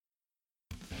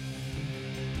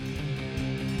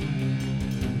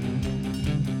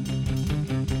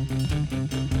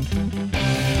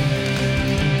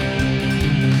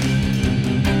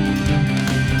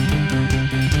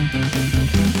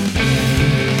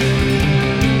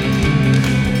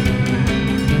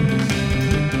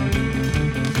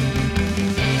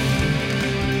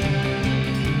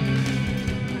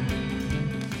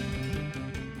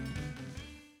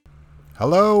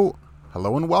Hello,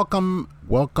 hello and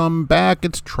welcome back.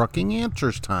 It's Trucking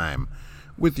Answers time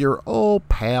with your old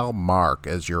pal Mark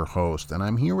as your host. And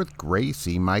I'm here with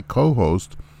Gracie, my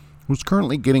co-host, who's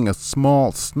currently getting a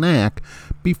small snack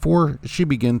before she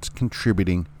begins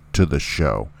contributing to the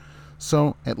show.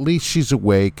 So at least she's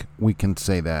awake, we can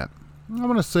say that. I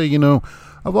want to say,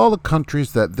 of all the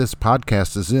countries that this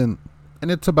podcast is in, and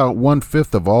it's about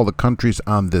 1/5 of all the countries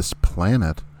on this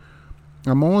planet,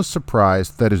 I'm always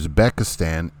surprised that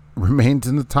Uzbekistan remains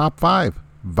in the top 5,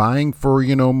 vying for,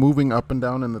 moving up and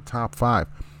down in the top 5.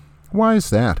 Why is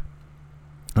that?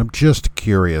 I'm just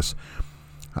curious.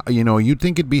 You'd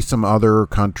think it'd be some other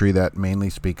country that mainly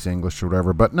speaks English or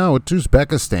whatever, but no, it's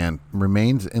Uzbekistan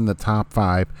remains in the top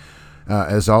 5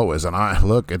 as always. And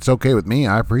look, it's okay with me.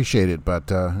 I appreciate it, but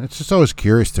it's just always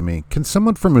curious to me. Can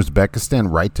someone from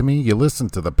Uzbekistan write to me? You listen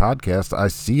to the podcast. I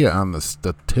see you on the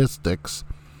statistics.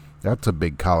 That's a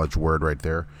big college word right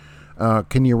there.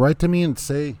 Can you write to me and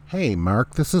say, hey,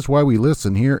 Mark, this is why we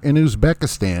listen here in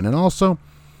Uzbekistan. And also,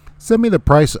 send me the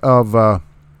price of,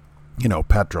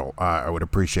 petrol. I would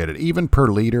appreciate it. Even per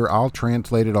liter. I'll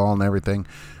translate it all and everything.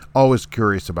 Always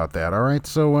curious about that. All right.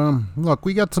 So, look,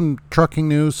 we got some trucking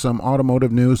news, some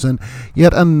automotive news, and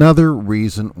yet another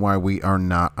reason why we are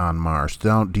not on Mars.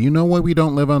 Now, do you know why we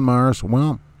don't live on Mars?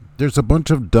 Well, there's a bunch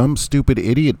of dumb, stupid,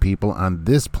 idiot people on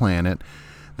this planet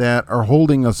that are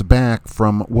holding us back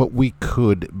from what we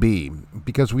could be,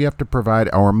 because we have to provide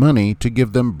our money to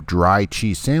give them dry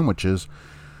cheese sandwiches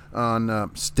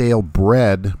on stale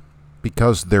bread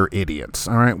because they're idiots.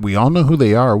 All right, we all know who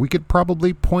they are. We could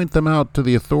probably point them out to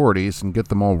the authorities and get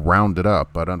them all rounded up,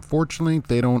 but unfortunately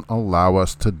they don't allow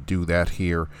us to do that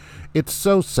here. It's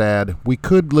so sad. We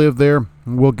could live there.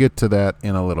 We'll get to that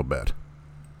in a little bit.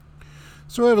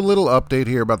 So I have a little update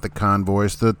here about the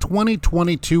convoys. The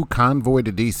 2022 convoy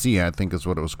to DC, I think is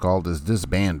what it was called, is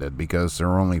disbanded because there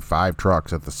were only 5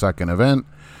 trucks at the second event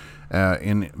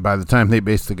by the time they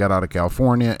basically got out of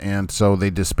California, and so they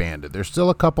disbanded. There's still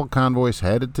a couple convoys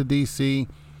headed to DC,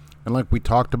 and like we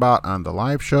talked about on the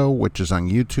live show, which is on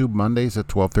YouTube Mondays at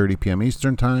 12:30 p.m.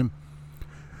 Eastern Time,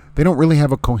 they don't really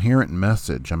have a coherent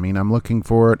message. I mean, I'm looking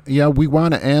for it. Yeah, we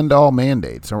want to end all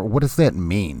mandates. Or what does that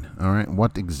mean? All right,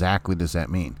 what exactly does that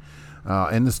mean?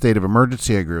 In the state of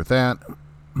emergency, I agree with that.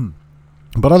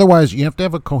 But otherwise, you have to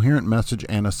have a coherent message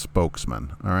and a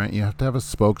spokesman. All right, you have to have a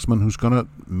spokesman who's going to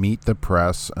meet the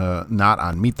press, not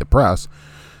on Meet the Press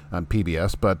on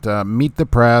PBS, but meet the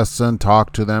press and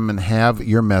talk to them and have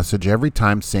your message every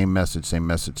time, same message, same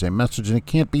message, same message. And it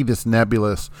can't be this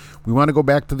nebulous, we want to go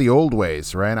back to the old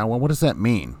ways, right? Well, what does that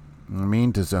mean?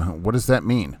 What does that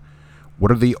mean?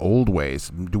 What are the old ways?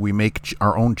 Do we make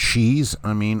our own cheese?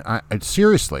 I mean,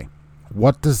 seriously,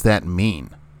 what does that mean?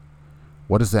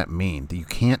 What does that mean? You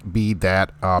can't be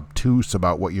that obtuse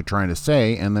about what you're trying to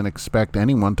say and then expect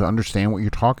anyone to understand what you're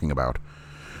talking about.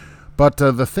 But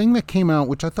the thing that came out,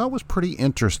 which I thought was pretty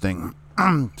interesting,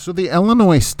 so the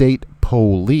Illinois State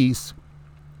Police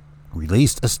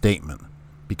released a statement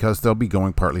because they'll be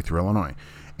going partly through Illinois.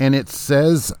 And it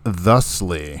says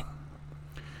thusly,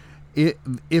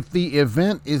 if the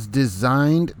event is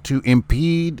designed to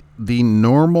impede the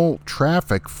normal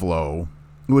traffic flow,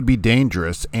 it would be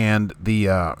dangerous, and the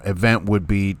event would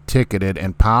be ticketed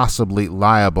and possibly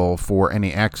liable for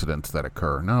any accidents that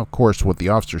occur. Now, of course, what the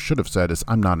officer should have said is,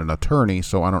 I'm not an attorney,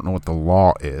 so I don't know what the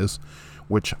law is,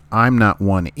 which I'm not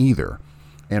one either.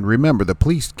 And remember, the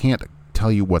police can't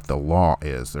tell you what the law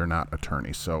is. They're not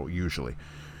attorneys, so usually.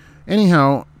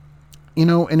 Anyhow,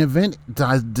 an event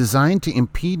designed to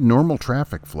impede normal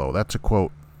traffic flow. That's a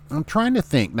quote. I'm trying to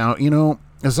think. Now,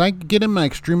 as I get in my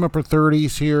extreme upper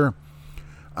 30s here,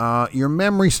 your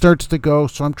memory starts to go,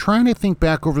 so I'm trying to think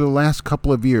back over the last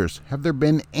couple of years. Have there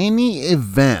been any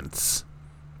events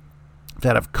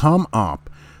that have come up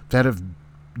that have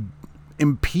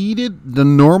impeded the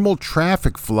normal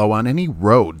traffic flow on any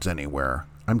roads anywhere?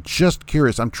 I'm just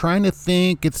curious. I'm trying to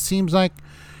think. It seems like,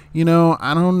 I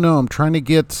don't know. I'm trying to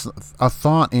get a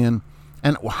thought in.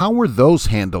 And how were those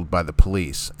handled by the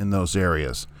police in those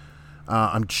areas?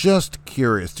 I'm just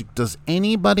curious. Does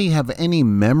anybody have any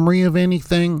memory of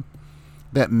anything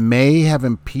that may have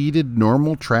impeded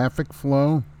normal traffic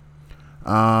flow?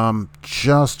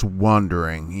 Just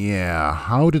wondering. Yeah,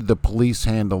 how did the police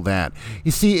handle that?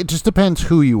 You see, it just depends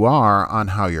who you are on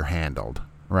how you're handled,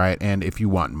 right? And if you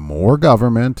want more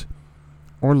government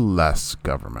or less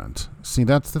government. See,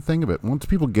 that's the thing of it. Once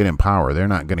people get in power, they're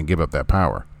not going to give up that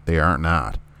power. They are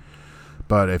not.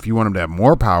 But if you want them to have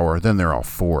more power, then they're all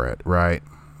for it, right?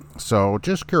 So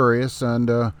just curious, and,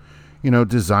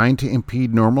 designed to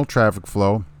impede normal traffic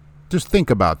flow. Just think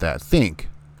about that. Think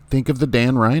of the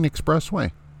Dan Ryan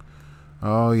Expressway.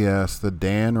 Oh, yes, the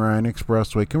Dan Ryan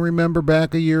Expressway. Can you remember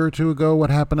back a year or two ago what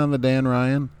happened on the Dan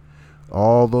Ryan?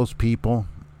 All those people.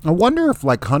 I wonder if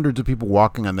like hundreds of people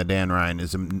walking on the Dan Ryan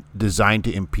is designed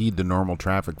to impede the normal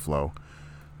traffic flow.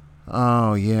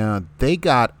 Oh, yeah, they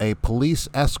got a police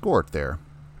escort there.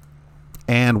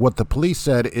 And what the police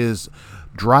said is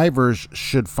drivers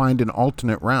should find an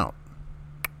alternate route.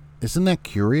 Isn't that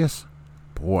curious?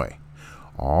 Boy.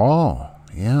 Oh,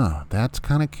 yeah, that's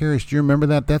kind of curious. Do you remember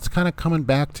that? That's kind of coming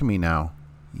back to me now.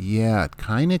 Yeah, it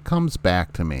kind of comes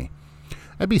back to me.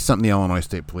 That'd be something the Illinois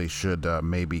State Police should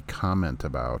maybe comment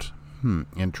about.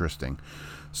 Interesting.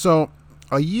 So,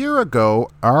 a year ago,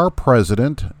 our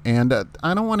president, and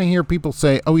I don't want to hear people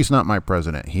say, oh, he's not my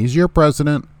president. He's your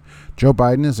president. Joe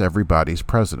Biden is everybody's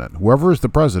president. Whoever is the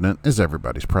president is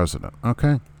everybody's president,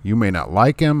 okay? You may not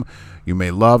like him. You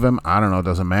may love him. I don't know. It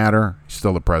doesn't matter. He's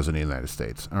still the president of the United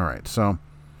States. All right, so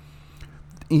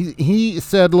he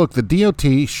said, look, the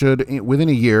DOT should, within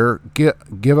a year,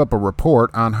 give up a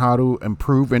report on how to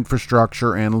improve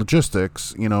infrastructure and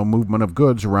logistics, movement of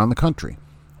goods around the country.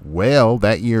 Well,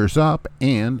 that year's up,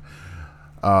 and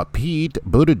Pete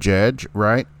Buttigieg,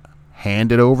 right,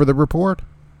 handed over the report.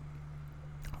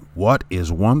 What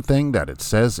is one thing that it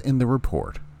says in the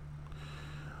report?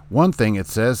 One thing it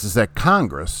says is that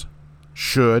Congress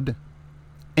should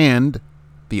end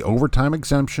the overtime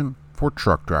exemption for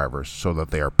truck drivers so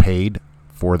that they are paid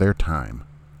for their time.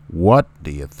 What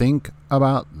do you think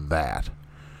about that?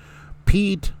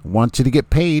 Pete wants you to get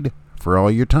paid for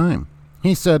all your time.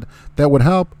 He said that would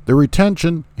help the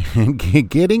retention and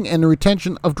getting and the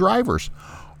retention of drivers.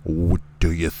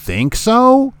 Do you think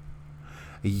so?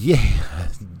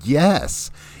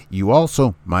 Yes. You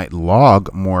also might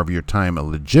log more of your time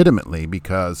legitimately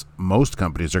because most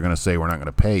companies are going to say we're not going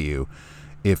to pay you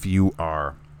if you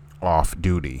are off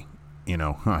duty.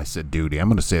 I said duty. I'm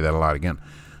going to say that a lot again.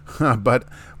 But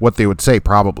what they would say,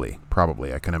 probably,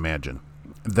 I can imagine.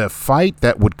 The fight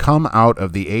that would come out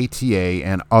of the ATA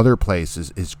and other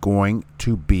places is going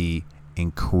to be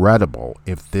incredible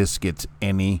if this gets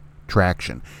any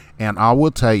traction. And I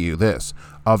will tell you this,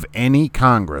 of any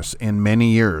Congress in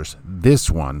many years, this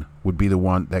one would be the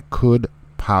one that could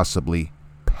possibly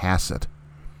pass it.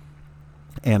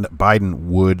 And Biden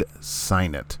would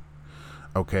sign it.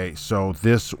 Okay, so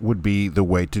this would be the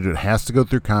way to do it. It has to go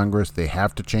through Congress. They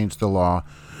have to change the law.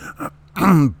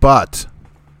 But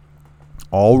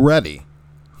already,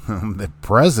 the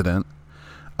president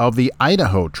of the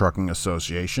Idaho Trucking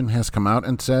Association has come out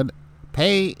and said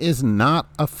pay is not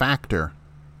a factor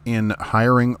in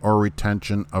hiring or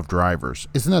retention of drivers.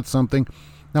 Isn't that something?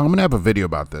 Now, I'm going to have a video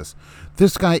about this.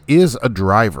 This guy is a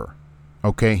driver.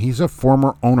 Okay, he's a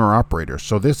former owner-operator.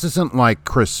 So this isn't like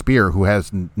Chris Spear, who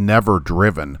has never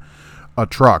driven a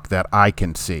truck that I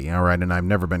can see. All right, and I've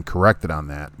never been corrected on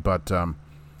that. But the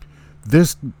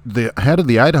head of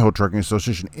the Idaho Trucking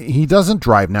Association, he doesn't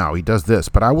drive now. He does this.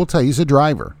 But I will tell you, he's a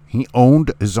driver. He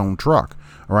owned his own truck.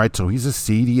 All right, so he's a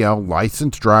CDL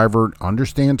licensed driver,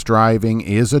 understands driving,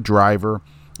 is a driver.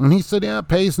 And he said, yeah,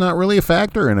 pay's not really a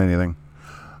factor in anything.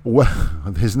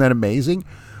 Well, isn't that amazing?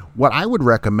 What I would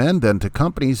recommend then to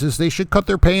companies is they should cut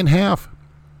their pay in half.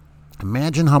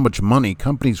 Imagine how much money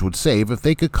companies would save if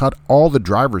they could cut all the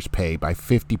drivers' pay by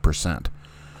 50%.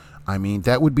 I mean,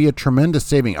 that would be a tremendous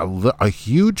saving. A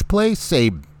huge place,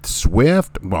 say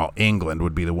Swift, well, England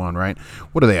would be the one, right?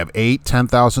 What do they have,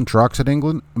 10,000 trucks at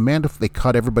England? Man, if they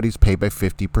cut everybody's pay by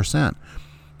 50%.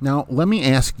 Now, let me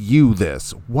ask you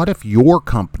this. What if your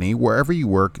company, wherever you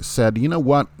work, said, you know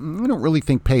what, we don't really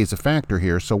think pay is a factor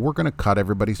here, so we're going to cut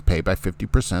everybody's pay by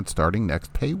 50% starting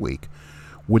next pay week?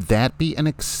 Would that be an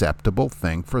acceptable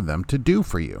thing for them to do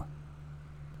for you?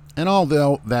 And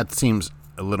although that seems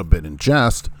a little bit in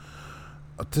jest,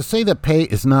 to say that pay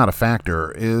is not a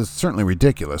factor is certainly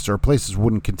ridiculous, or places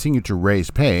wouldn't continue to raise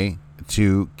pay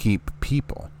to keep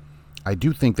people. I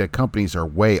do think that companies are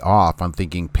way off on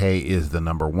thinking pay is the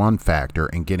number one factor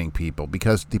in getting people,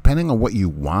 because depending on what you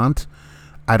want,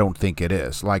 I don't think it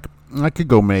is. Like, I could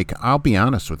go make, I'll be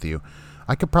honest with you,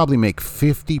 I could probably make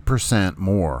 50%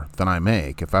 more than I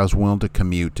make if I was willing to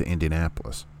commute to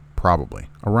Indianapolis. Probably.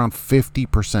 Around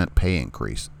 50% pay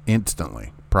increase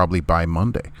instantly, probably by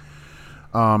Monday.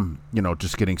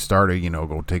 Just getting started,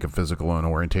 go take a physical and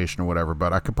orientation or whatever,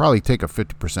 but I could probably take a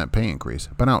 50% pay increase,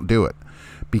 but I don't do it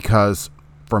because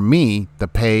for me, the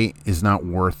pay is not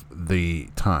worth the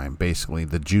time. Basically,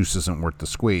 the juice isn't worth the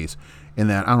squeeze in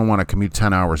that I don't want to commute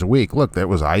 10 hours a week. Look, there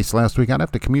was ice last week. I'd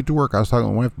have to commute to work. I was talking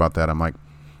to my wife about that. I'm like,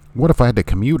 what if I had to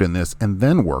commute in this and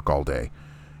then work all day?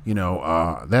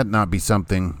 That would be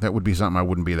something I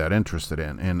wouldn't be that interested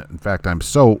in. And in fact, I'm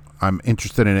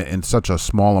interested in it in such a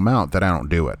small amount that I don't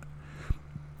do it.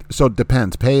 So it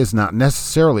depends. Pay is not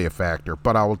necessarily a factor,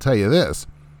 but I will tell you this.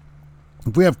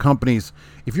 If we have companies,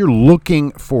 if you're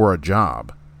looking for a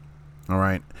job, all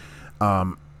right,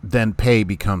 then pay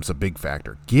becomes a big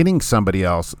factor. Getting somebody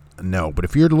else, no. But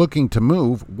if you're looking to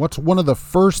move, what's one of the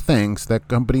first things that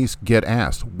companies get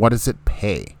asked? What does it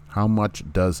pay? How much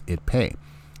does it pay?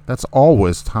 That's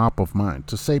always top of mind.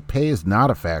 To say pay is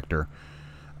not a factor,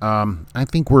 I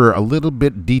think we're a little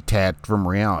bit detached from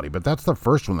reality. But that's the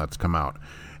first one that's come out.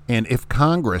 And if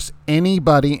Congress,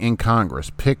 anybody in Congress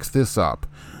picks this up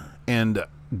and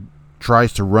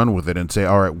tries to run with it and say,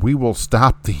 all right, we will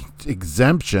stop the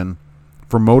exemption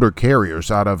for motor carriers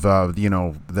out of,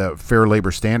 the Fair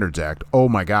Labor Standards Act. Oh,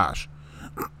 my gosh.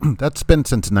 That's been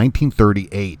since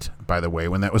 1938, by the way,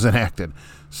 when that was enacted.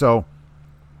 So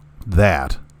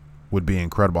that would be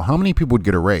incredible. How many people would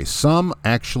get a raise? Some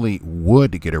actually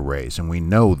would get a raise, and we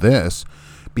know this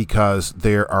because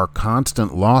there are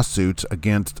constant lawsuits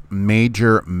against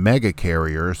major mega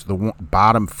carriers, the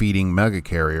bottom-feeding mega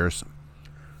carriers,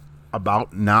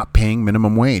 about not paying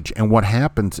minimum wage. And what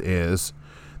happens is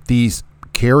these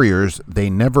carriers, they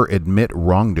never admit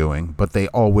wrongdoing, but they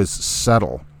always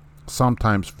settle,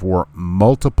 sometimes for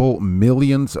multiple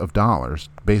millions of dollars,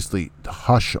 basically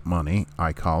hush money,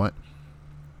 I call it,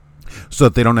 so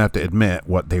that they don't have to admit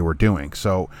what they were doing.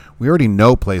 So we already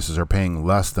know places are paying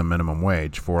less than minimum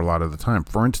wage for a lot of the time.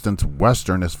 For instance,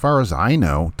 Western, as far as I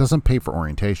know, doesn't pay for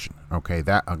orientation. Okay,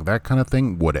 that kind of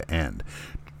thing would end.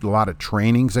 A lot of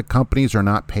trainings that companies are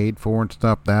not paid for and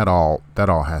stuff, that all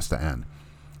has to end.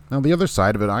 Now, the other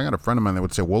side of it, I got a friend of mine that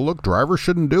would say, well, look, drivers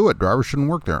shouldn't do it. Drivers shouldn't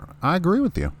work there. I agree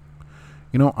with you.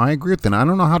 I agree with you. And I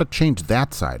don't know how to change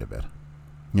that side of it.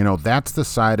 That's the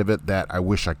side of it that I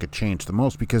wish I could change the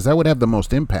most, because that would have the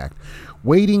most impact.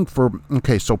 Waiting for,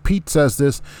 okay, so Pete says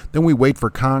this, then we wait for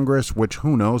Congress, which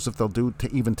who knows if they'll do to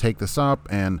even take this up,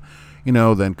 and,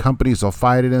 then companies will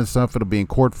fight it and stuff. It'll be in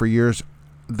court for years.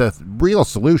 The real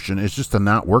solution is just to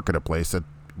not work at a place that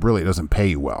really doesn't pay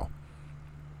you well.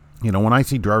 When I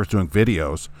see drivers doing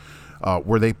videos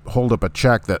where they hold up a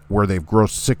check where they've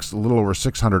grossed a little over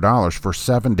 $600 for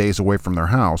 7 days away from their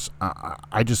house,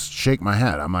 I just shake my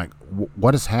head. I'm like,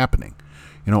 what is happening?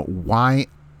 Why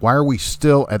are we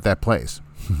still at that place?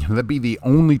 That'd be the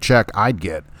only check I'd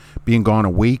get, being gone a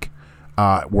week,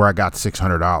 where I got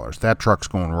 $600. That truck's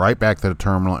going right back to the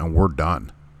terminal and we're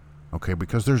done. Okay,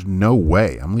 because there's no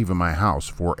way I'm leaving my house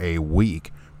for a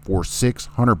week for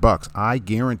 $600. I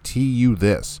guarantee you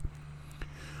this.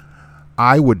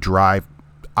 I would drive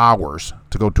hours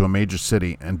to go to a major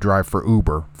city and drive for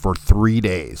Uber for 3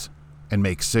 days and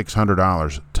make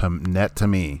 $600 to net to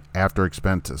me after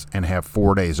expenses, and have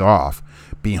 4 days off,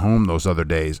 be home those other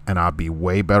days, and I'd be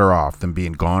way better off than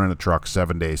being gone in a truck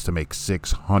 7 days to make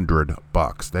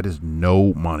 $600. That is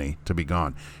no money to be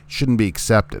gone. Shouldn't be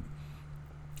accepted.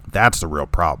 That's the real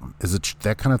problem.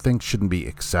 That kind of thing shouldn't be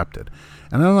accepted.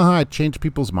 And I don't know how I change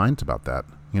people's minds about that.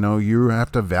 You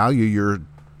have to value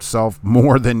yourself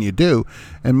more than you do,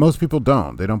 and most people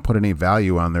don't. They don't put any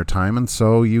value on their time, and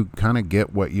so you kind of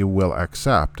get what you will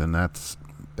accept, and that's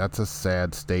a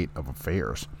sad state of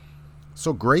affairs.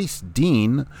 So Grace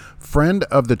Dean, friend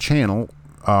of the channel,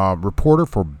 reporter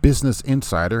for Business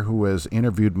Insider, who has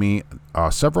interviewed me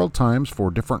several times for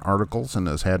different articles and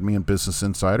has had me in Business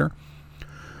Insider,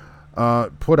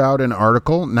 put out an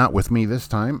article, not with me this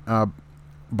time,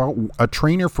 about a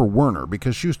trainer for Werner,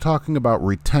 because she was talking about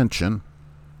retention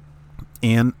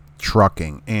and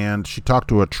trucking, and she talked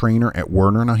to a trainer at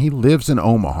Werner. Now, he lives in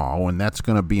Omaha, and that's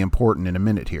going to be important in a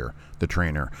minute here, the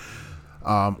trainer,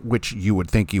 which you would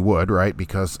think he would, right,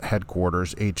 because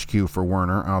headquarters, HQ for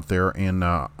Werner out there in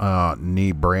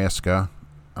Nebraska.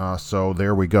 So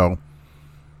there we go.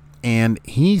 And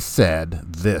he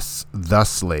said this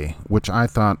thusly, which I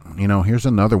thought, here's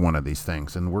another one of these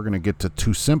things, and we're going to get to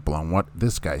Too Simple on what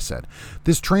this guy said.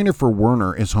 This trainer for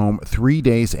Werner is home 3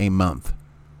 days a month.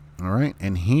 All right.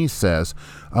 And he says,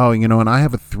 and I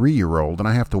have a 3-year-old and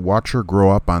I have to watch her grow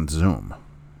up on Zoom.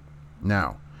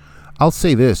 Now, I'll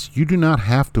say this. You do not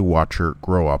have to watch her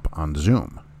grow up on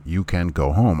Zoom. You can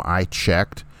go home. I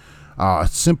checked a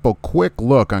simple, quick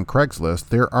look on Craigslist.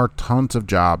 There are tons of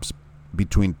jobs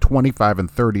between $25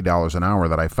 and $30 an hour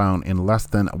that I found in less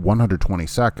than 120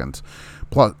 seconds,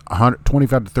 plus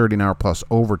 25 to 30 an hour plus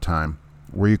overtime,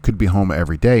 where you could be home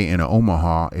every day in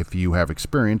Omaha if you have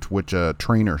experience, which a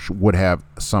trainer would have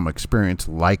some experience,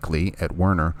 likely at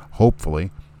Werner,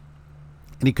 hopefully,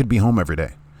 and he could be home every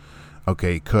day.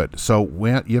 Okay, he could. So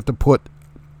you have to put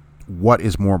what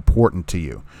is more important to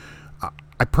you.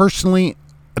 I personally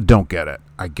don't get it.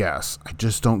 I guess. I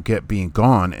just don't get being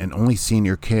gone and only seeing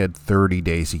your kid 30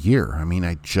 days a year. I mean,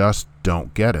 I just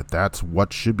don't get it. That's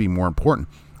what should be more important.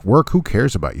 Work, who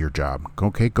cares about your job?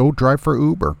 Okay, go drive for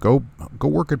Uber. Go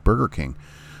work at Burger King.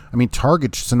 I mean,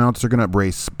 Target just announced they're going to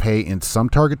raise pay in some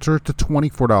Target stores to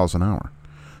 $24 an hour.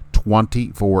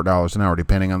 $24 an hour,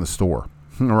 depending on the store.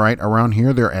 All right, around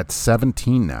here, they're at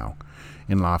 17 now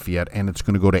in Lafayette, and it's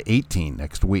going to go to 18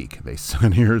 next week, they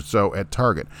said here, so at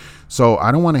Target. So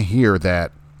I don't want to hear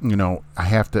that, I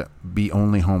have to be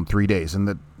only home 3 days. And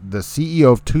the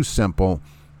CEO of Too Simple,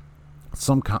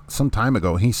 some time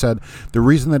ago, he said the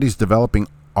reason that he's developing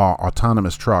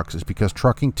autonomous trucks is because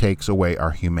trucking takes away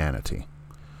our humanity.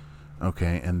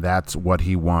 Okay, and that's what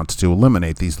he wants to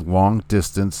eliminate, these long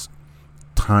distance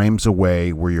times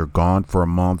away where you're gone for a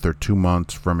month or 2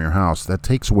 months from your house. That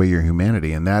takes away your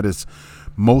humanity, and that is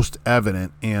most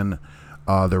evident in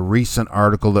the recent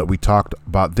article that we talked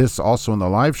about, this also in the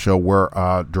live show, where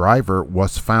a driver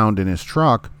was found in his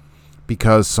truck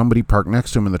because somebody parked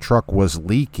next to him and the truck was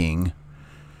leaking.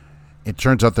 It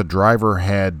turns out the driver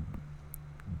had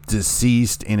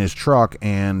deceased in his truck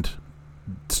and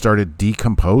started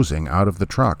decomposing out of the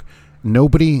truck.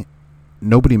 Nobody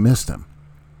missed him.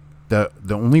 The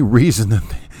only reason that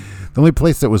the only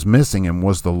place that was missing him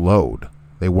was the load.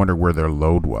 They wondered where their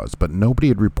load was, but nobody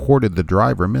had reported the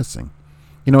driver missing.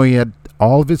 He had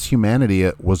all of his humanity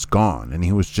was gone, and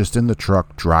he was just in the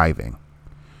truck driving,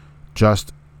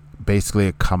 just basically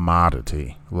a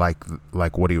commodity, like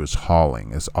what he was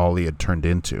hauling is all he had turned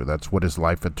into. That's what his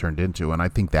life had turned into, and I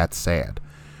think that's sad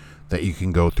that you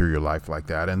can go through your life like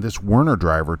that. And this Werner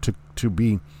driver to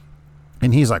be.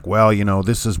 And he's like, well,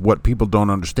 this is what people don't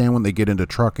understand when they get into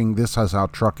trucking. This is how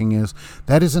trucking is.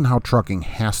 That isn't how trucking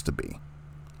has to be.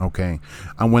 Okay.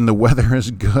 And when the weather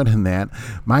is good and that,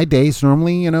 my day's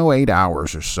normally, 8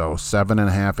 hours or so,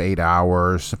 7.5, 8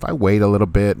 hours. If I wait a little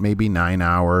bit, maybe 9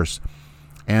 hours,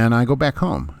 and I go back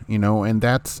home, and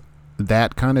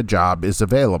that kind of job is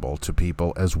available to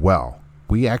people as well.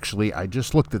 I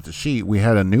just looked at the sheet. We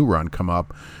had a new run come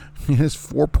up. It's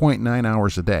 4.9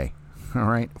 hours a day. All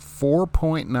right,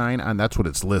 4.9, and that's what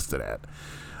it's listed at.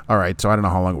 All right, so I don't know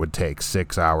how long it would take,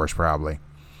 6 hours probably.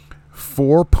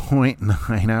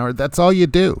 4.9 hours, that's all you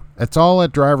do. That's all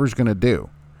that driver's going to do.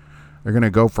 They're going to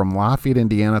go from Lafayette,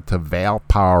 Indiana to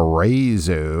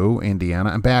Valparaiso,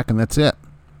 Indiana, and back, and that's it.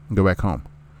 And go back home.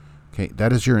 Okay,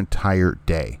 that is your entire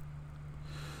day.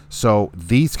 So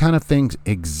these kind of things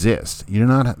exist. You're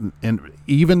not, and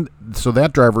even, so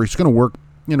that driver, he's going to work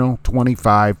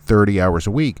 25, 30 hours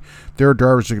a week. There are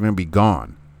drivers that are going to be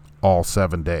gone all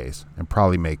 7 days and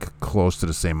probably make close to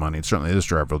the same money. And certainly this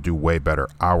driver will do way better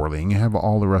hourly, and you have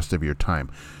all the rest of your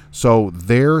time. So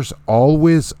there's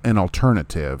always an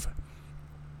alternative.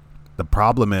 The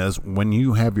problem is when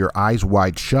you have your eyes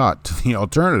wide shut to the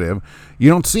alternative, you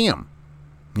don't see them.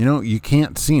 You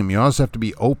can't see them. You always have to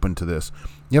be open to this.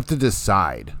 You have to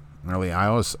decide. Really, I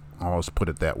always put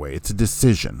it that way. It's a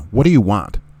decision. What do you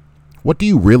want? What do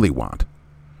you really want?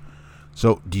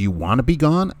 So do you want to be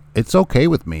gone? It's okay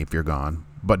with me if you're gone,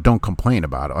 but don't complain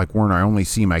about it. Like, Werner, I only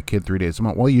see my kid 3 days a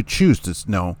month. Well, you choose to.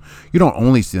 No, you don't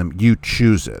only see them. You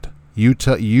choose it.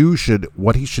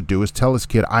 What he should do is tell his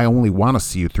kid, I only want to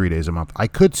see you 3 days a month. I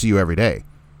could see you every day.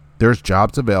 There's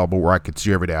jobs available where I could see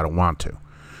you every day. I don't want to.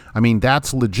 I mean,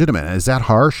 that's legitimate. Is that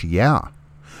harsh? Yeah.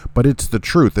 But it's the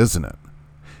truth, isn't it?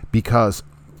 Because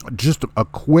just a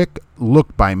quick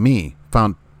look by me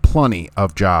found plenty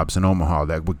of jobs in Omaha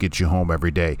that would get you home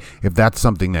every day if that's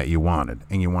something that you wanted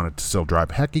and you wanted to still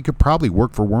drive. Heck, you could probably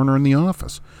work for Werner in the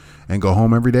office and go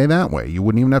home every day that way. You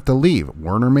wouldn't even have to leave.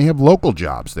 Werner may have local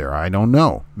jobs there. I don't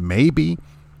know. Maybe.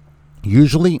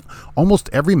 Usually, almost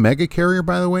every mega carrier,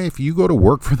 by the way, if you go to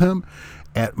work for them,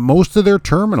 at most of their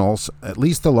terminals, at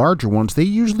least the larger ones, they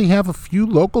usually have a few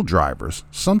local drivers.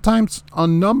 Sometimes a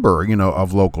number,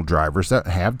 of local drivers that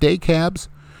have day cabs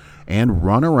and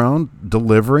run around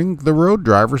delivering the road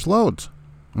drivers' loads.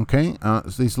 Okay?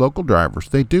 These local drivers,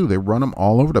 they run them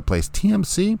all over the place.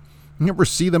 TMC, you ever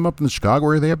see them up in the Chicago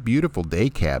area? They have beautiful day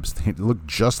cabs. They look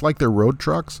just like their road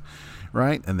trucks,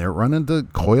 right? And they're running the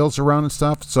coils around and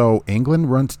stuff. So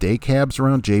England runs day cabs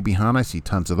around. JB Hunt, I see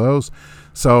tons of those.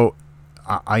 So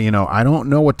I don't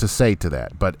know what to say to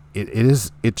that, but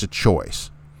it's a choice.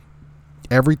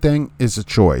 Everything is a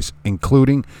choice,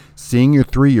 including seeing your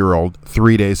 3-year-old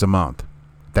 3 days a month.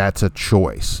 That's a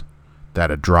choice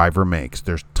that a driver makes.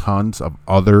 There's tons of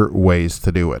other ways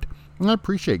to do it. And I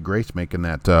appreciate Grace making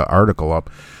that article up,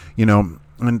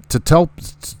 and to tell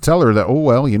her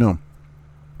that,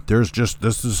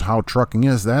 this is how trucking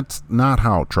is. That's not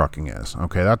how trucking is.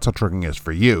 Okay, that's how trucking is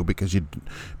for you because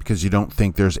you don't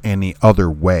think there's any other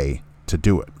way to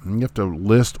do it. And you have to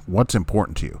list what's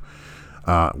important to you.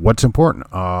 What's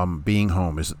important? Being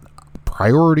home is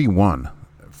priority one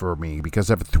for me because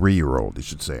I have a 3-year-old. You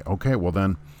should say, okay, well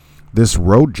then this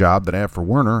road job that I have for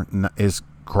Werner is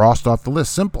crossed off the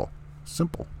list. Simple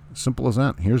as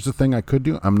that. Here's the thing I could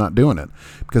do. I'm not doing it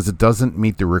because it doesn't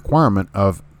meet the requirement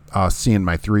of seeing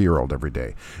my 3-year-old every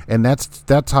day. And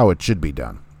that's how it should be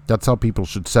done. That's how people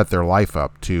should set their life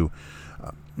up to,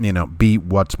 be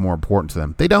what's more important to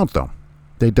them. They don't, though.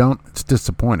 They don't. It's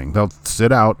disappointing. They'll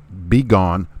sit out, be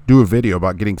gone, do a video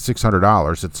about getting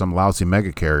 $600 at some lousy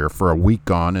mega carrier for a week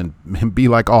gone and be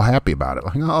like all happy about it.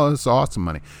 Like, oh, this is awesome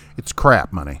money. It's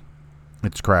crap money.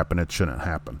 It's crap and it shouldn't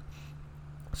happen.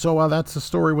 So that's the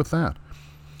story with that.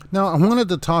 Now, I wanted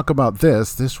to talk about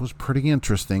this. This was pretty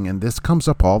interesting, and this comes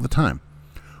up all the time.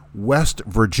 West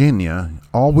Virginia,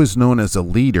 always known as a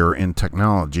leader in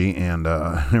technology and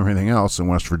everything else in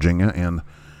West Virginia, and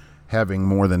having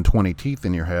more than 20 teeth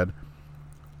in your head,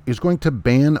 is going to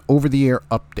ban over-the-air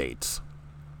updates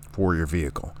for your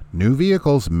vehicle. New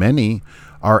vehicles, many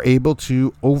are able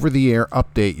to over-the-air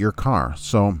update your car.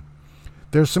 So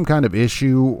there's some kind of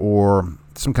issue or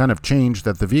some kind of change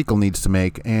that the vehicle needs to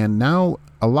make, and now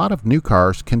a lot of new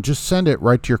cars can just send it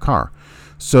right to your car.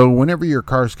 So whenever your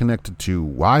car is connected to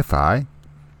Wi-Fi,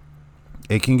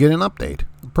 it can get an update.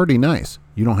 Pretty nice.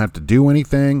 You don't have to do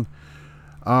anything.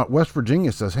 West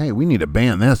Virginia says, hey, we need to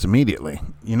ban this immediately.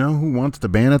 You know who wants to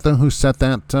ban it, though? Who set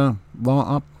that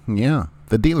law up? Yeah,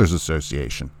 the Dealers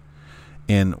Association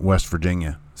in West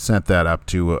Virginia sent that up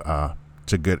to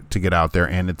get out there,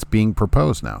 and it's being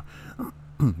proposed now.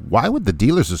 Why would the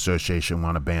Dealers Association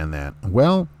want to ban that?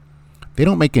 Well, they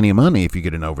don't make any money if you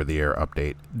get an over-the-air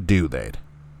update, do they?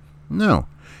 No.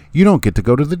 You don't get to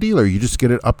go to the dealer. You just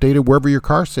get it updated wherever your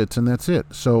car sits, and that's it.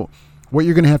 So what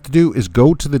you're going to have to do is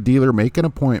go to the dealer, make an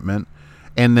appointment,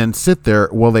 and then sit there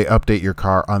while they update your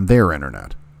car on their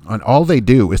internet. And all they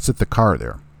do is sit the car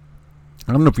there.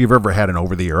 I don't know if you've ever had an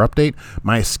over-the-air update.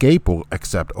 My Escape will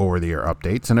accept over-the-air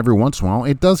updates, and every once in a while,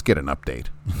 it does get an update.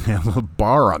 A little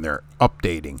bar on there,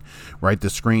 updating, right?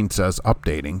 The screen says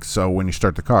updating, so when you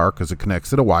start the car, because it connects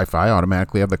to the Wi-Fi,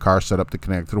 automatically have the car set up to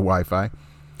connect to the Wi-Fi,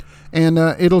 and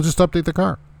it'll just update the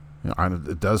car.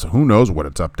 It does. Who knows what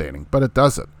it's updating, but it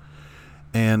does it.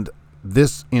 And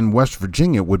this in West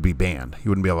Virginia would be banned. You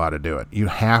wouldn't be allowed to do it. You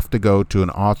have to go to an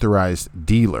authorized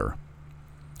dealer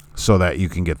so that you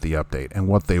can get the update. And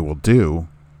what they will do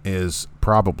is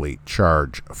probably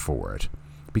charge for it.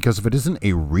 Because if it isn't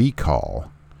a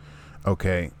recall,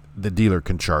 okay, the dealer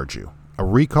can charge you.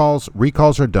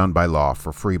 Recalls are done by law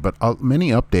for free, but many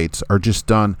updates are just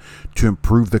done to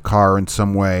improve the car in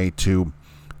some way, to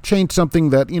change something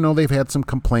that, they've had some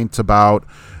complaints about,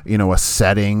 a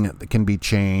setting that can be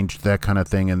changed, that kind of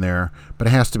thing in there. But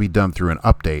it has to be done through an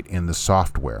update in the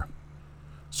software.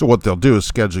 So what they'll do is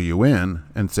schedule you in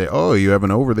and say, oh, you have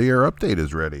an over-the-air update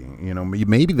is ready.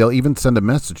 Maybe they'll even send a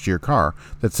message to your car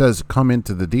that says, come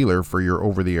into the dealer for your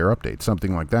over-the-air update,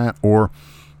 something like that. Or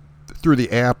through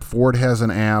the app. Ford has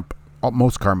an app.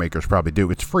 Most car makers probably do.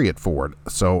 It's free at Ford.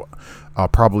 So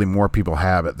probably more people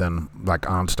have it than like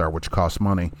OnStar, which costs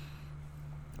money.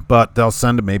 But they'll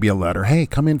send maybe a letter, hey,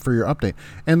 come in for your update.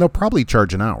 And they'll probably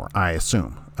charge an hour, I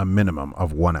assume. A minimum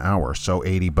of 1 hour, so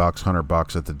 $80,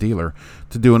 $100 at the dealer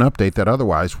to do an update that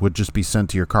otherwise would just be sent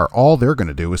to your car. All they're going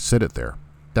to do is sit it there.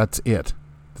 That's it.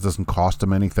 It doesn't cost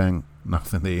them anything.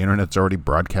 Nothing. The internet's already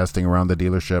broadcasting around the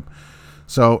dealership.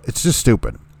 So it's just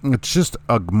stupid. It's just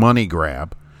a money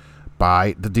grab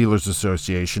by the Dealers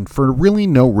Association for really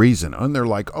no reason. And they're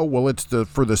like, oh, well, it's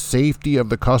for the safety of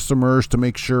the customers to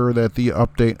make sure that the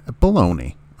update.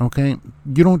 Baloney. Okay?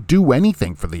 You don't do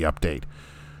anything for the update.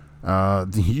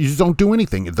 You just don't do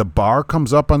anything. The bar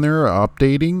comes up on there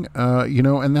updating,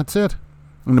 and that's it.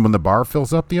 And when the bar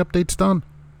fills up, the update's done.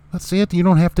 That's it. You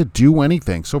don't have to do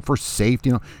anything. So for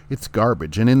safety, it's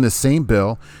garbage. And in the same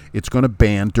bill, it's going to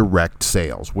ban direct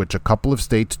sales, which a couple of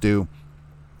states do.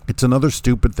 It's another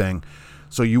stupid thing.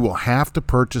 So you will have to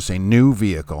purchase a new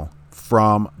vehicle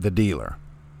from the dealer.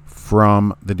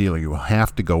 You will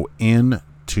have to go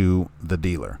into the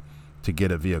dealer to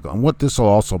get a vehicle. And what this will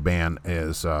also ban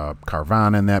is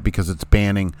Carvana and that, because it's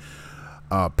banning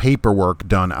paperwork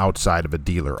done outside of a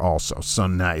dealer also. So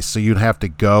nice. So you'd have to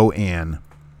go in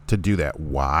to do that.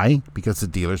 Why? Because the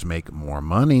dealers make more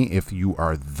money if you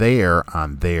are there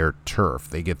on their turf.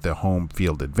 They get the home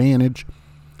field advantage.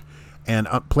 And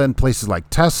places like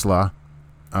Tesla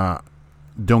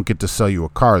don't get to sell you a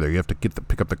car there. You have to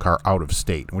pick up the car out of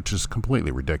state, which is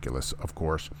completely ridiculous, of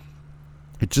course.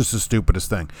 It's just the stupidest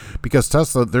thing. Because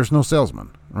Tesla, there's no salesman,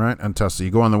 right? On Tesla,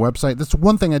 you go on the website. That's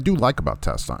one thing I do like about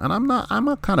Tesla. And I'm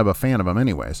a kind of a fan of them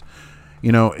anyways.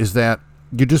 is that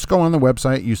you just go on the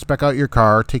website, you spec out your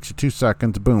car, takes you 2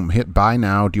 seconds, boom, hit buy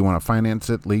now. Do you want to finance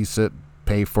it, lease it,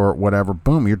 pay for it, whatever?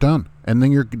 Boom, you're done. And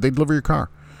then they deliver your car.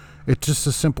 It's just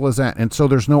as simple as that. And so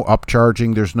there's no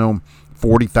upcharging. There's no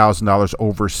 $40,000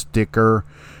 over sticker.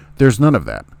 There's none of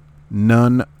that.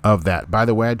 None of that. By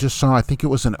the way, I just saw, I think it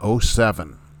was an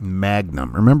 '07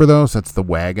 Magnum. Remember those? That's the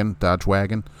wagon, Dodge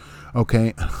wagon.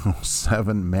 Okay,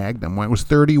 '07 Magnum. It was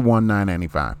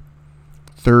 $31,995.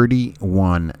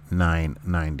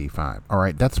 $31,995. All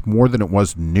right, that's more than it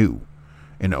was new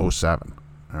in '07.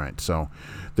 All right, so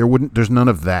there's none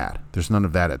of that. There's none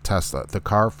of that at Tesla. The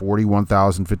car,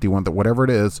 41,000, 51, whatever it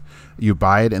is, you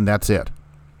buy it and that's it.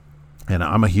 And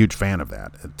I'm a huge fan of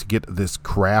that. To get this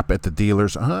crap at the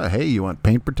dealers, hey, you want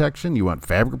paint protection? You want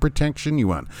fabric protection? You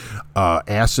want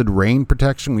acid rain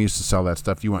protection? We used to sell that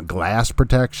stuff. You want glass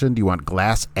protection? Do you want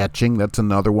glass etching? That's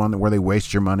another one where they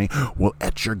waste your money. We'll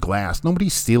etch your glass.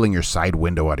 Nobody's stealing your side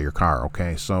window out of your car,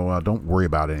 okay? So don't worry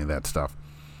about any of that stuff.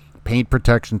 Paint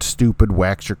protection, stupid.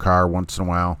 Wax your car once in a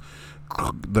while.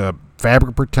 The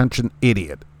fabric protection,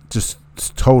 idiot. Just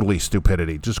totally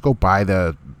stupidity. Just go buy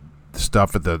the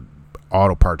stuff at the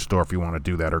auto parts store if you want to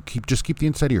do that, or just keep the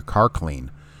inside of your car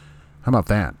clean. How about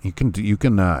that? You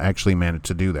can actually manage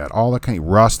to do that. All that kind of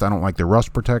rust, I don't like the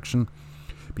rust protection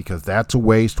because that's a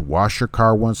waste. Wash your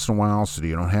car once in a while so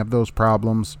you don't have those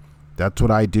problems. That's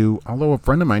what I do. Although a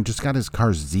friend of mine just got his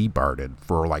car Z-Barted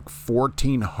for like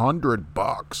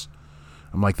 $1,400.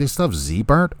 I'm like, they still have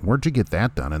Z-Bart? Where'd you get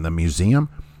that done? In the museum?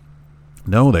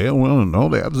 No, they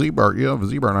have Z-Bart. You have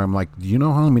Z-Bart. I'm like, do you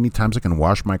know how many times I can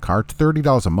wash my car? It's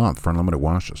 $30 a month for unlimited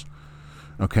washes.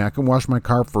 Okay, I can wash my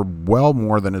car for well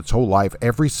more than its whole life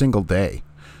every single day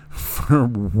for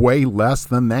way less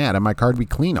than that, and my car would be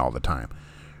clean all the time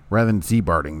rather than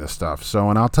Z-Barting this stuff.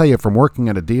 So, and I'll tell you, from working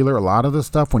at a dealer, a lot of this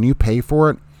stuff, when you pay for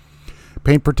it,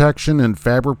 paint protection and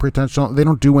fabric protection, they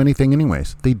don't do anything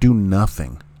anyways. They do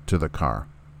nothing to the car.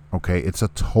 Okay, it's a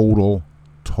total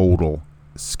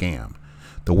scam.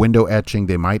 The window etching,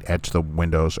 they might etch the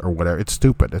windows or whatever. It's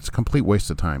stupid. It's a complete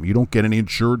waste of time. You don't get any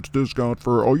insurance discount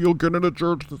you'll get an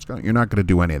insurance discount. You're not going to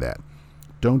do any of that.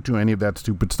 Don't do any of that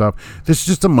stupid stuff. This is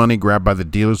just a money grab by the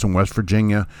dealers in West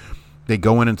Virginia. They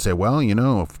go in and say, well,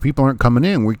 if people aren't coming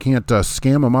in, we can't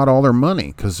scam them out all their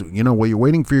money because, while you're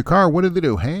waiting for your car, what do they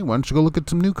do? Hey, why don't you go look at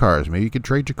some new cars? Maybe you could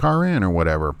trade your car in or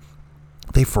whatever.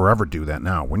 They forever do that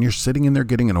now. When you're sitting in there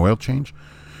getting an oil change,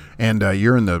 and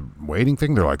you're in the waiting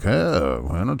thing, they're like, oh,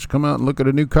 why don't you come out and look at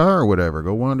a new car or whatever?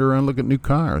 Go wander around and look at new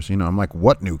cars. I'm like,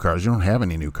 what new cars? You don't have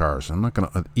any new cars. I'm not going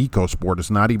to, EcoSport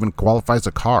is not even qualifies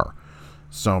a car.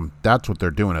 So that's what they're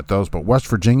doing at those. But West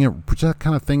Virginia, that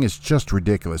kind of thing is just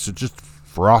ridiculous. It just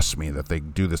frosts me that they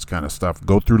do this kind of stuff,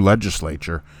 go through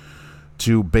legislature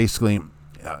to basically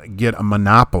get a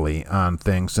monopoly on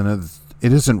things. And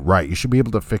it isn't right. You should be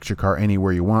able to fix your car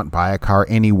anywhere you want, buy a car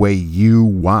any way you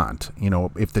want.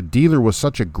 If the dealer was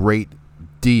such a great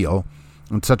deal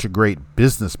and such a great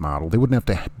business model, they wouldn't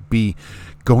have to be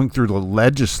going through the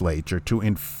legislature to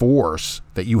enforce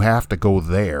that you have to go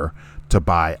there to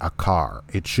buy a car.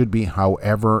 It should be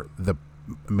however the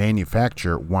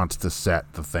manufacturer wants to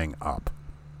set the thing up.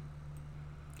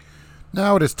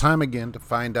 Now it is time again to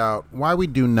find out why we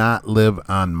do not live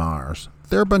on Mars.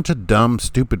 They're a bunch of dumb,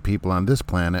 stupid people on this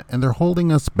planet, and they're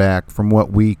holding us back from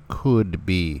what we could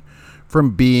be,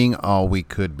 from being all we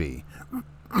could be.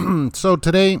 So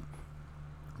today,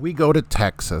 we go to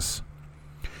Texas,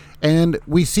 and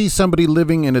we see somebody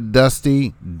living in a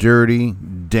dusty, dirty,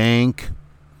 dank,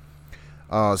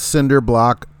 cinder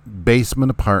block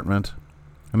basement apartment.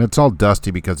 And it's all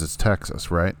dusty because it's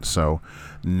Texas, right? So,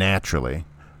 naturally.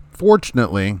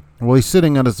 Fortunately, while he's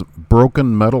sitting on his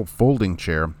broken metal folding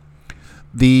chair,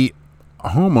 the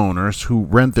homeowners who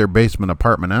rent their basement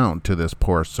apartment out to this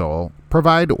poor soul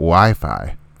provide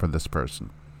Wi-Fi for this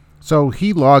person. So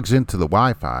he logs into the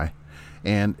Wi-Fi,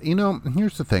 and,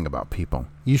 here's the thing about people.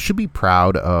 You should be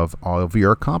proud of all of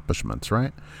your accomplishments,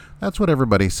 right? That's what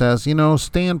everybody says.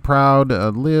 Stand proud,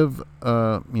 live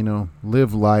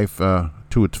life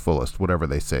to its fullest, whatever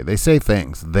they say. They say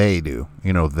things. They do.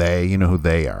 They, who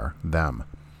they are, them.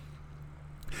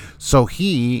 So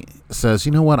he says,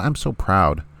 you know what, I'm so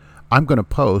proud. I'm going to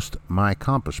post my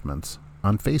accomplishments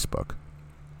on Facebook.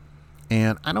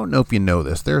 And I don't know if you know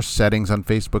this. There are settings on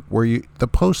Facebook where the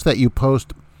posts that you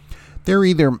post, they're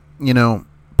either,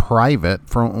 private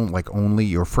for only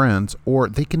your friends, or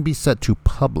they can be set to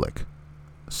public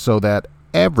so that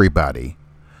everybody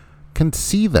can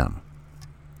see them.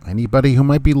 Anybody who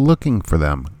might be looking for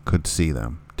them could see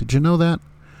them. Did you know that?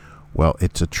 Well,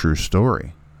 it's a true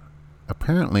story.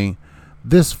 Apparently,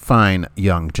 this fine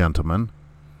young gentleman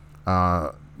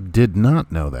did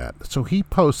not know that. So he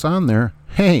posts on there,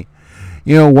 hey,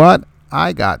 you know what?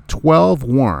 I got 12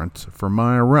 warrants for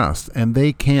my arrest, and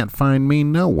they can't find me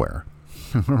nowhere.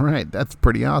 All right, that's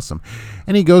pretty awesome.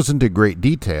 And he goes into great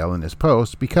detail in his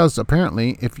post because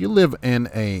apparently if you live in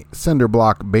a cinder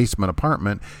block basement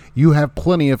apartment, you have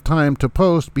plenty of time to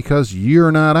post because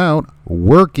you're not out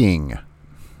working.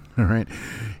 All right,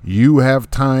 you have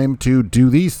time to do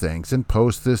these things and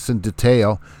post this in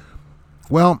detail.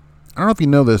 Well, I don't know if you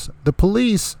know this, the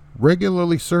police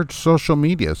regularly search social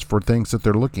medias for things that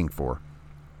they're looking for.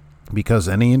 Because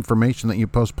any information that you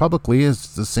post publicly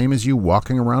is the same as you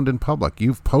walking around in public.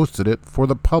 You've posted it for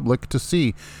the public to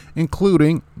see,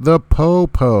 including the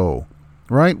POPO,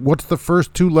 right? What's the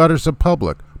first two letters of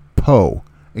public? PO,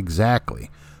 exactly.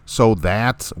 So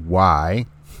that's why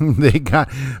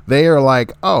they are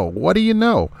like, oh, what do you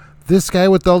know? This guy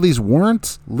with all these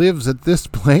warrants lives at this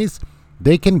place.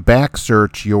 They can back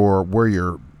search where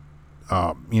you're,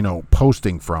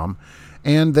 posting from,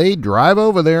 and they drive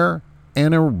over there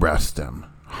and arrest him.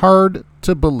 Hard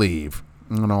to believe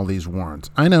on all these warrants.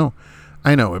 I know.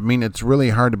 I mean, it's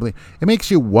really hard to believe. It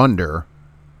makes you wonder,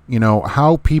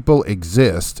 how people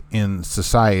exist in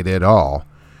society at all.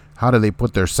 How do they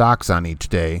put their socks on each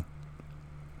day?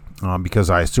 Because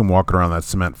I assume walking around that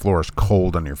cement floor is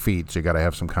cold on your feet, so you got to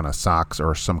have some kind of socks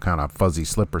or some kind of fuzzy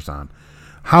slippers on.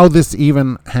 How this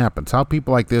even happens, how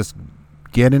people like this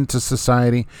get into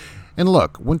society. And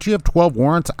look, once you have 12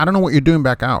 warrants, I don't know what you're doing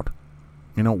back out.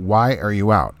 Why are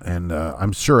you out? And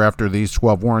I'm sure after these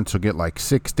 12 warrants, you'll get like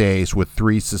 6 days with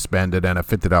 3 suspended and a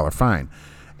 $50 fine.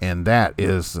 And that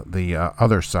is the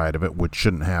other side of it, which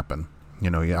shouldn't happen.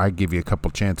 I give you a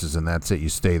couple chances and that's it. You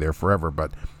stay there forever.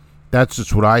 But that's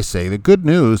just what I say. The good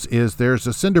news is there's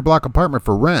a cinder block apartment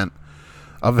for rent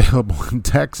available in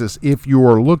Texas if you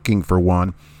are looking for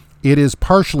one. It is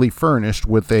partially furnished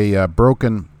with a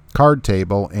broken card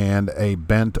table and a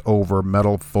bent over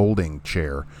metal folding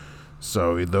chair.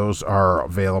 So those are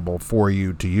available for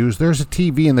you to use. There's a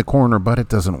TV in the corner, but it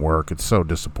doesn't work. It's so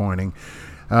disappointing.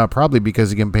 Probably because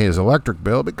he can pay his electric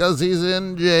bill because he's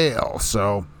in jail.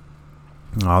 So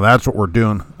that's what we're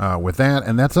doing with that.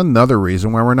 And that's another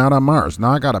reason why we're not on Mars.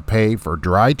 Now I got to pay for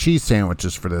dry cheese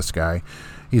sandwiches for this guy.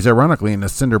 He's ironically in a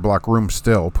cinder block room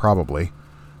still, probably.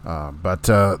 But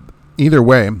either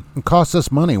way, it costs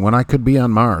us money when I could be on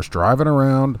Mars driving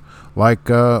around like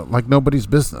nobody's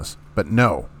business. But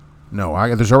no,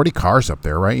 there's already cars up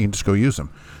there, right? You can just go use them.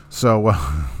 So,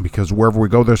 because wherever we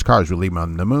go, there's cars. We leave them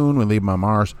on the moon, we leave them on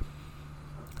Mars.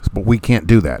 But we can't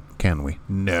do that, can we?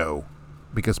 No.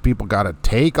 Because people got to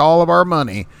take all of our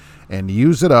money and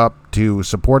use it up to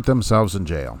support themselves in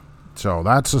jail. So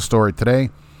that's the story today.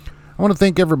 I want to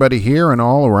thank everybody here and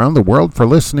all around the world for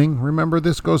listening. Remember,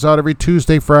 this goes out every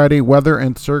Tuesday, Friday, weather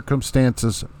and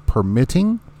circumstances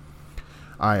permitting.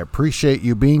 I appreciate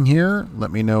you being here.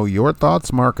 Let me know your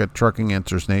thoughts, Mark at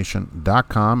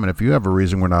truckinganswersnation.com. And if you have a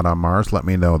reason we're not on Mars, let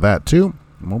me know that too.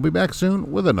 And we'll be back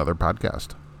soon with another podcast.